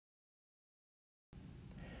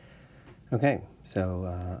Okay, so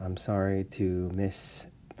I'm sorry to miss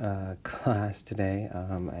class today.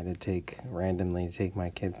 I had to randomly take my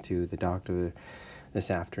kids to the doctor this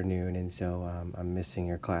afternoon, and so I'm missing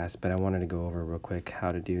your class, but I wanted to go over real quick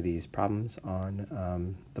how to do these problems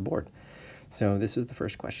on the board. So this was the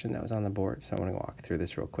first question that was on the board, so I want to walk through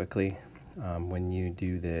this real quickly. When you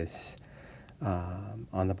do this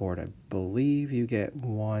on the board, I believe you get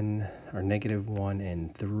 1 or -1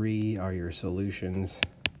 and 3 are your solutions.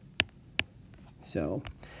 So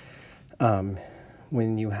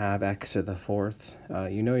when you have x to the fourth,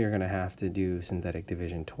 you know you're going to have to do synthetic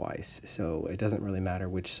division twice. So it doesn't really matter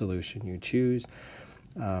which solution you choose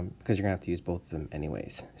because you're going to have to use both of them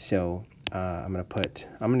anyways. So I'm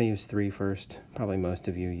going to use 3 first. Probably most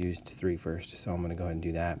of you used 3 first, so I'm going to go ahead and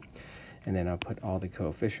do that. And then I'll put all the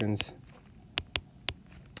coefficients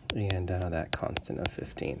and that constant of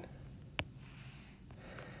 15.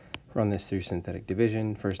 Run this through synthetic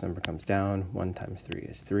division. First number comes down. 1 times 3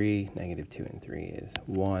 is 3. -2 and 3 is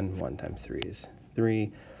 1. 1 times 3 is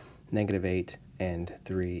 3. -8 and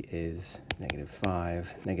 3 is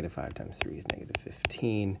 -5. -5 times 3 is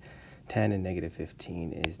 -15. 10 and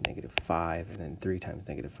 -15 is -5. And then 3 times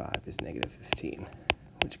 -5 is -15,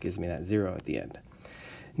 which gives me that 0 at the end.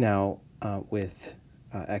 Now, with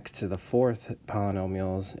x to the fourth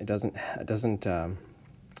polynomials,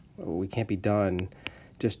 we can't be done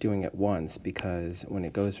just doing it once, because when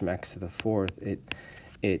it goes from x to the fourth,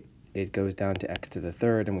 it goes down to x to the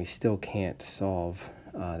third, and we still can't solve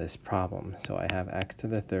this problem. So I have x to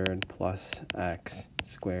the third plus x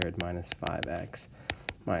squared minus 5x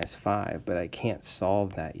minus 5, but I can't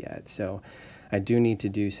solve that yet. So I do need to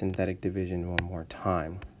do synthetic division one more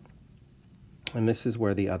time. And this is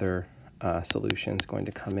where the other solution is going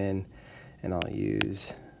to come in, and I'll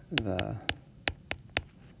use the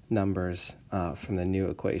numbers from the new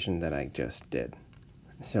equation that I just did.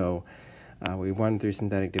 So we run through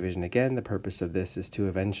synthetic division again. The purpose of this is to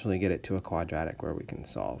eventually get it to a quadratic where we can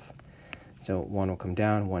solve. So 1 will come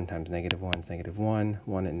down. 1 times -1 is -1.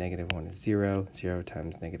 1 and -1 is 0. 0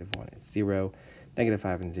 times -1 is 0.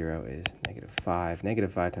 -5 and 0 is -5.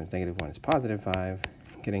 -5 times -1 is +5,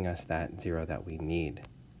 getting us that 0 that we need.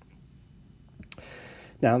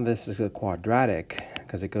 Now this is a quadratic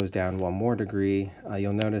because it goes down 1 more degree.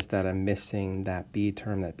 You'll notice that I'm missing that b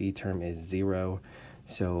term. That b term is 0.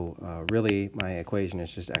 So really my equation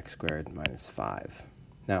is just x squared minus 5.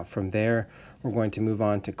 Now from there, we're going to move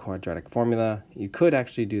on to quadratic formula. You could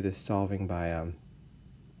actually do this solving by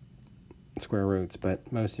square roots,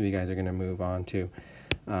 but most of you guys are going to move on to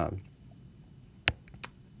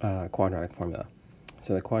quadratic formula.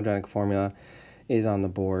 So the quadratic formula is on the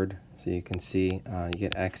board. So you can see you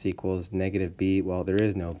get x equals -b. Well, there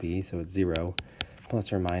is no b, so it's 0.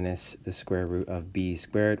 Plus or minus the square root of b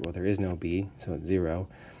squared. Well, there is no b, so it's 0.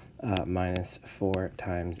 Minus 4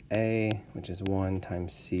 times a, which is 1,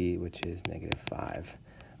 times c, which is -5.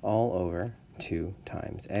 All over 2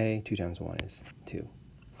 times a. 2 times 1 is 2.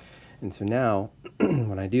 And so now,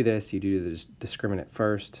 when I do this, you do the discriminant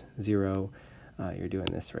first, 0. You're doing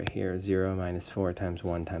this right here. 0 minus 4 times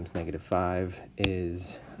 1 times -5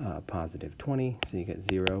 is positive 20. So you get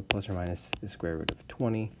 0 plus or minus the square root of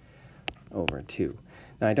 20 over 2.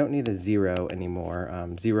 Now I don't need a 0 anymore.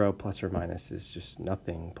 0 plus or minus is just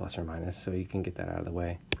nothing plus or minus, so you can get that out of the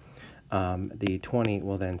way. The 20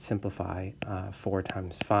 will then simplify 4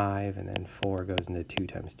 times 5, and then 4 goes into 2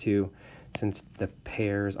 times 2. Since the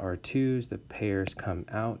pairs are 2s, the pairs come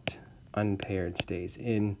out, unpaired stays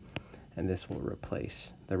in, and this will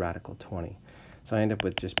replace the radical 20. So I end up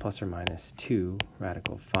with just plus or minus 2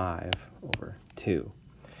 radical 5 over 2.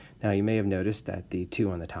 Now you may have noticed that the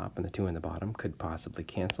 2 on the top and the 2 on the bottom could possibly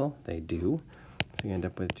cancel. They do. So you end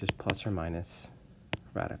up with just plus or minus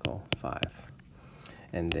radical 5.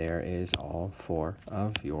 And there is all 4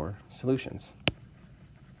 of your solutions.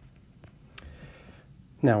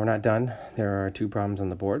 Now we're not done. There are 2 problems on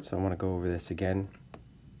the board, so I want to go over this again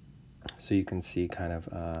so you can see kind of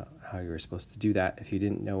how you were supposed to do that. If you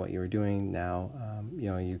didn't know what you were doing, now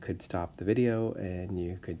you could stop the video and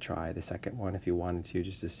you could try the second one if you wanted to,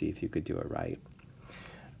 just to see if you could do it right.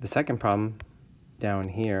 The second problem down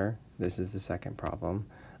here, this is the second problem.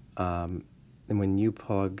 And when you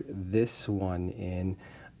plug this one in,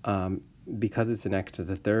 because it's an x to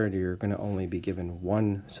the third, you're going to only be given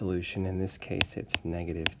one solution. In this case, it's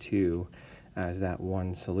 -2 as that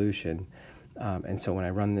one solution. And so when I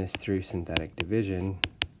run this through synthetic division,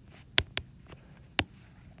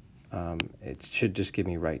 it should just give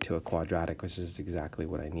me right to a quadratic, which is exactly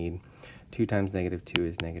what I need. 2 times negative 2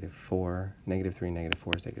 is negative 4. Negative 3, negative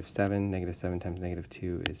 4 is negative 7. Negative 7 times negative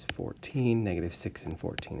 2 is 14. Negative 6 and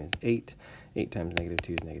 14 is 8. 8 times negative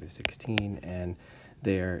 2 is negative 16. And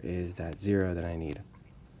there is that 0 that I need.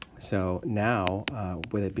 So now,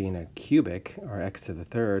 with it being a cubic, or x to the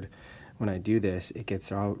third, when I do this, it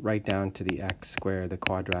gets right down to the x squared, the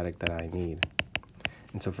quadratic that I need.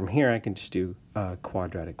 And so from here, I can just do a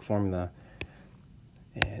quadratic formula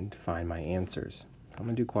and find my answers. I'm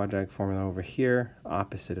going to do quadratic formula over here,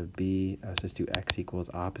 opposite of b. Let's just do x equals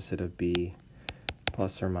opposite of b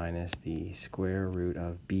plus or minus the square root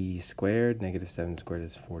of b squared. Negative 7 squared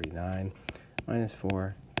is 49, minus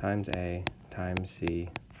 4 times a times c,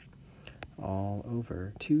 all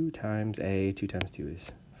over 2 times a. 2 times 2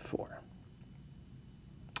 is 4.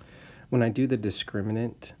 When I do the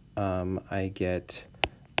discriminant, I get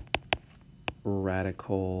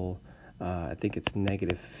radical, I think it's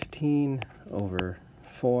negative 15 over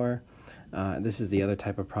 4. This is the other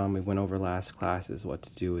type of problem we went over last class, is what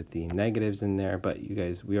to do with the negatives in there, but you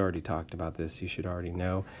guys, we already talked about this. You should already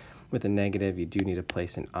know. With a negative, you do need to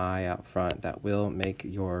place an I out front. That will make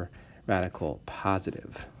your radical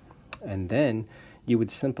positive. And then you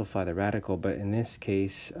would simplify the radical, but in this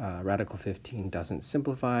case, radical 15 doesn't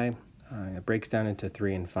simplify. It breaks down into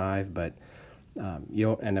 3 and 5, but you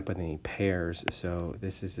don't end up with any pairs, so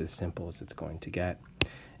this is as simple as it's going to get.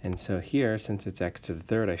 And so here, since it's x to the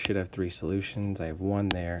third, I should have 3 solutions. I have 1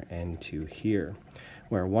 there and 2 here,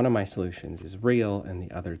 where one of my solutions is real and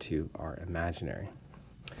the other 2 are imaginary.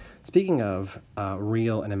 Speaking of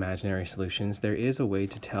real and imaginary solutions, there is a way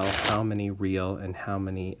to tell how many real and how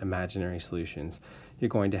many imaginary solutions you're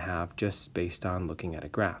going to have just based on looking at a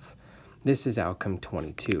graph. This is outcome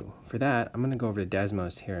 22. For that, I'm going to go over to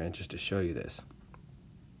Desmos here and just to show you this.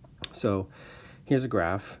 So here's a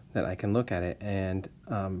graph that I can look at it, and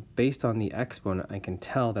based on the exponent, I can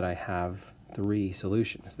tell that I have 3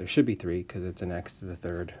 solutions. There should be 3 because it's an x to the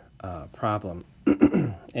third problem.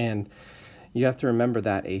 And you have to remember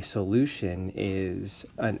that a solution is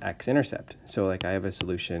an x-intercept. So like I have a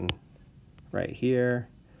solution right here,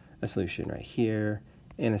 a solution right here,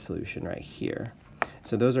 and a solution right here.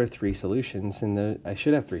 So those are 3 solutions, and I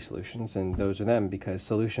should have 3 solutions, and those are them because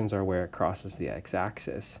solutions are where it crosses the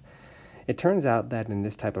x-axis. It turns out that in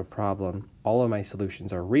this type of problem, all of my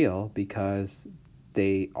solutions are real because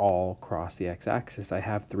they all cross the x-axis. I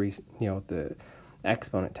have 3, the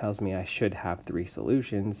exponent tells me I should have 3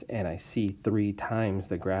 solutions, and I see 3 times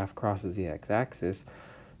the graph crosses the x-axis.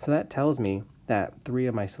 So that tells me that 3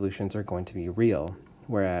 of my solutions are going to be real,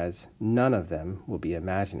 whereas none of them will be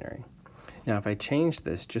imaginary. Now, if I change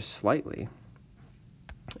this just slightly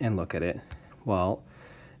and look at it, well,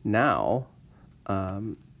 now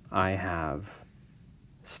I have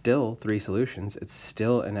still 3 solutions. It's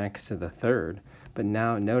still an x to the third, but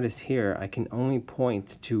now notice here I can only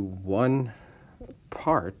point to one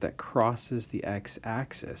part that crosses the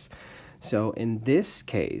x-axis. So in this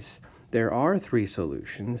case, there are 3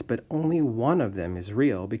 solutions, but only one of them is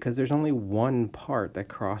real because there's only one part that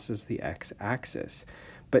crosses the x-axis.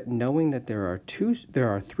 But knowing that there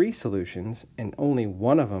are 3 solutions and only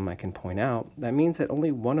one of them I can point out, that means that only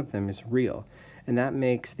one of them is real. And that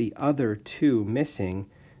makes the other 2 missing.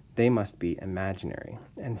 They must be imaginary.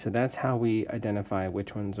 And so that's how we identify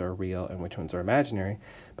which ones are real and which ones are imaginary,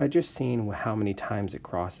 by just seeing how many times it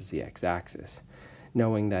crosses the x-axis.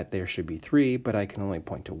 Knowing that there should be 3, but I can only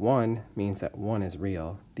point to 1, means that 1 is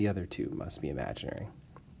real, the other 2 must be imaginary.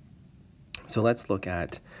 So let's look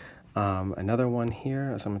at another one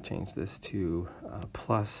here. So I'm going to change this to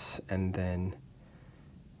plus, and then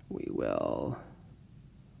we will...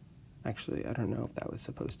 Actually, I don't know if that was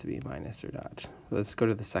supposed to be minus or not. Let's go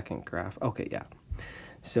to the second graph. Okay, yeah.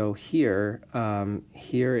 So here,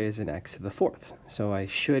 here is an x to the fourth. So I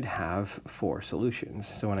should have 4 solutions.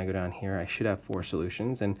 So when I go down here, I should have 4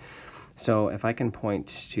 solutions. And so if I can point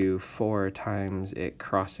to 4 times it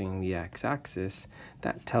crossing the x-axis,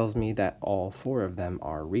 that tells me that all 4 of them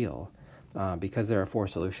are real. Because there are 4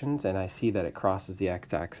 solutions and I see that it crosses the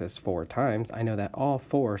x-axis 4 times, I know that all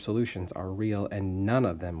 4 solutions are real and none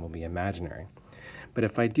of them will be imaginary. But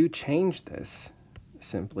if I do change this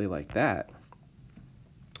simply like that,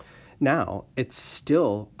 now it's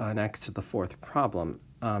still an x to the fourth problem.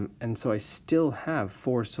 And so I still have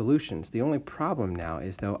 4 solutions. The only problem now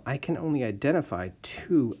is, though, I can only identify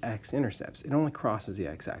 2 x-intercepts. It only crosses the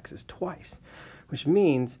x-axis twice, which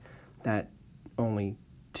means that only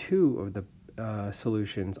 2 of the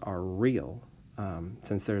solutions are real.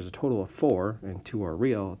 Since there's a total of 4 and 2 are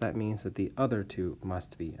real, that means that the other 2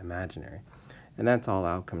 must be imaginary. And that's all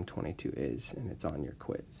outcome 22 is, and it's on your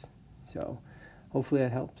quiz. So hopefully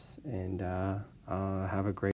that helps, and have a great